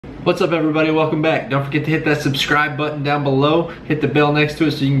What's up everybody, welcome back. Don't forget to hit that subscribe button down below, hit the bell next to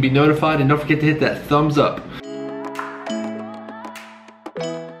it so you can be notified, and don't forget to hit that thumbs up.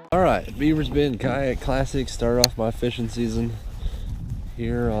 Alright, Beaver's Bend Kayak Classic, start off my fishing season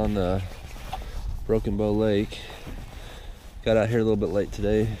here on Broken Bow Lake. Got out here a little bit late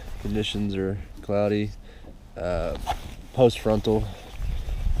today. Conditions are cloudy, post-frontal.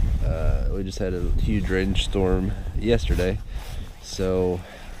 We just had a huge rainstorm yesterday, so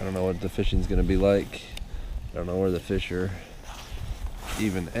I don't know what the fishing's gonna be like. I don't know where the fish are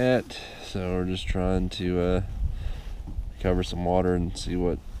even at, so we're just trying to cover some water and see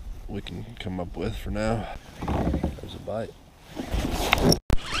what we can come up with for now. There's a bite.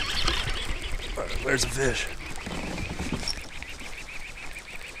 All right, where's the fish?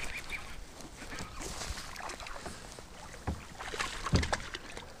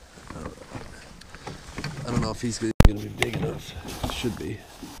 I don't know if he's gonna be big enough. Should be.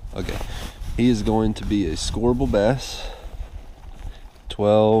 Okay, he is going to be a scoreable bass,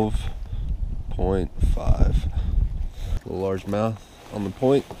 12.5. Little largemouth on the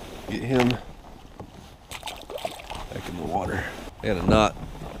point. Get him back in the water. I got a knot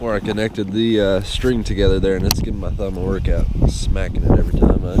where I connected the string together there, and it's giving my thumb a workout. Smacking it every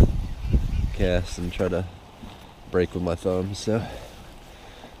time I cast and try to break with my thumb, so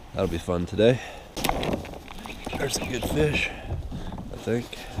that'll be fun today. There's a good fish, I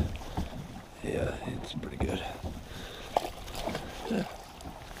think. Yeah, it's pretty good. Yeah,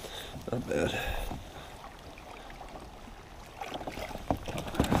 not bad.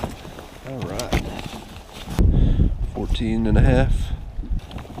 All right, 14.5.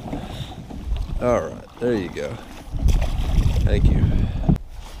 All right, there you go. Thank you.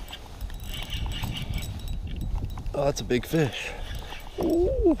 Oh, that's a big fish.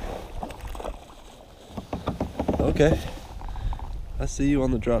 Ooh. Okay, I see you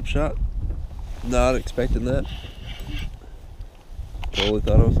on the drop shot. Not expecting that. Totally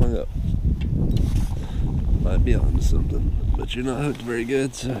thought I was hung up. Might be onto something, but you're not hooked very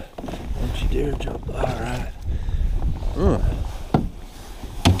good, so don't you dare jump. Alright.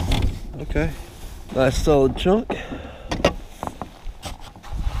 Okay. Nice solid chunk.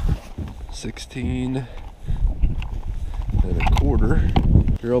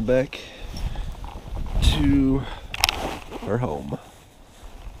 16.25. Girl back to our home.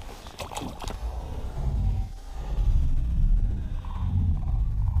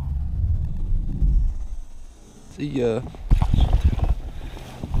 See ya.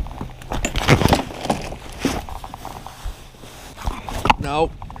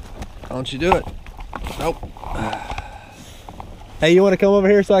 Nope. Don't you do it. Nope. Hey, you want to come over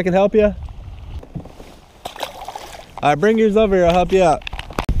here so I can help you? Alright, bring yours over here, I'll help you out.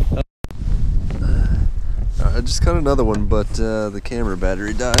 I just caught another one, but the camera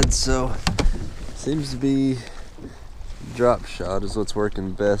battery died, so seems to be drop shot is what's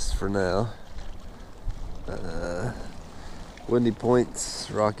working best for now. Windy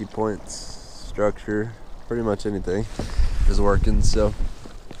points, rocky points, structure, pretty much anything is working, so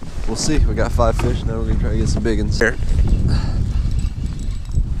we'll see. We got 5 fish, now we're gonna try to get some big ones. Here.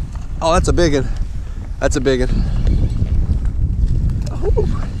 Oh, that's a big one. That's a big one.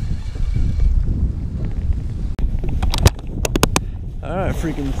 Oh. Alright,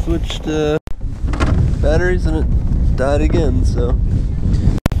 freaking switched batteries and it died again, so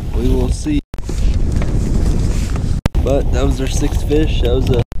we will see. But that was our 6th fish. That was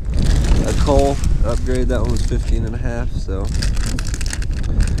a cull upgrade. That one was 15.5, so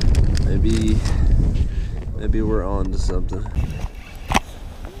maybe we're on to something.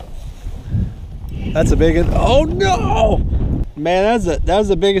 That's a big one. Oh no! Man, that was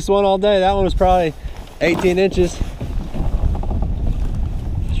the biggest one all day. That one was probably 18 inches.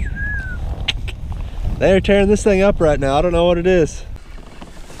 They're tearing this thing up right now. I don't know what it is.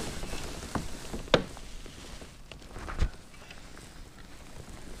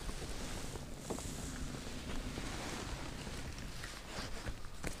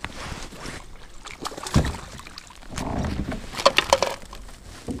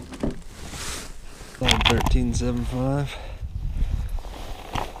 On 13.75.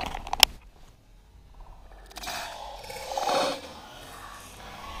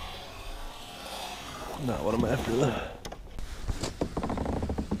 Not what I'm after though.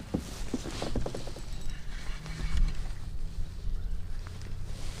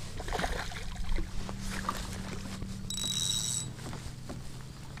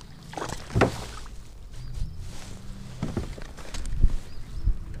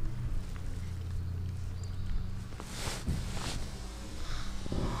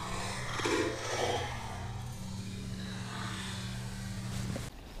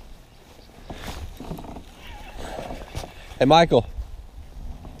 Hey, Michael.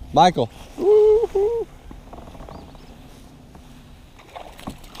 Michael. Woo-hoo.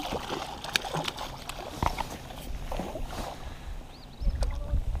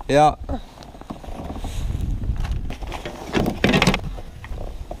 Yeah.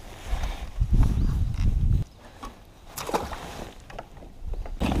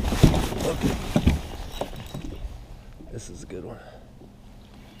 Okay. This is a good one.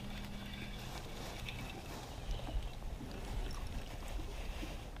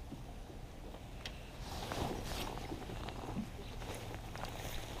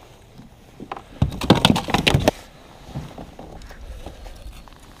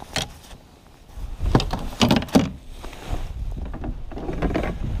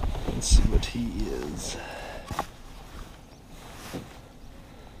 Let's see what he is.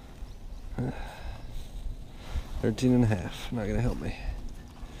 13 and a half. Not gonna help me.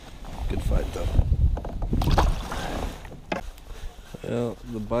 Good fight though. Well,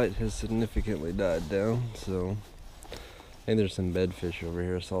 the bite has significantly died down, so I think there's some bedfish over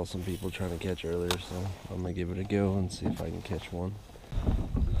here. I saw some people trying to catch earlier, so I'm gonna give it a go and see if I can catch one.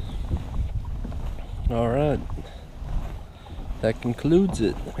 Alright. That concludes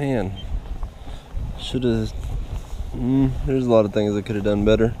it. Man, should have. There's a lot of things I could have done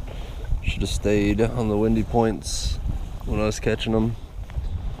better. Should have stayed on the windy points when I was catching them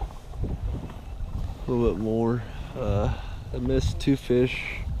a little bit more. I missed 2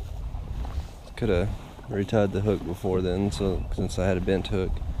 fish. Could have retied the hook before then, so since I had a bent hook.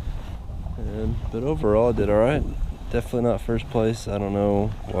 But overall, I did all right. Definitely not first place. I don't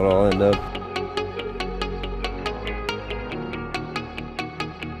know what I'll end up.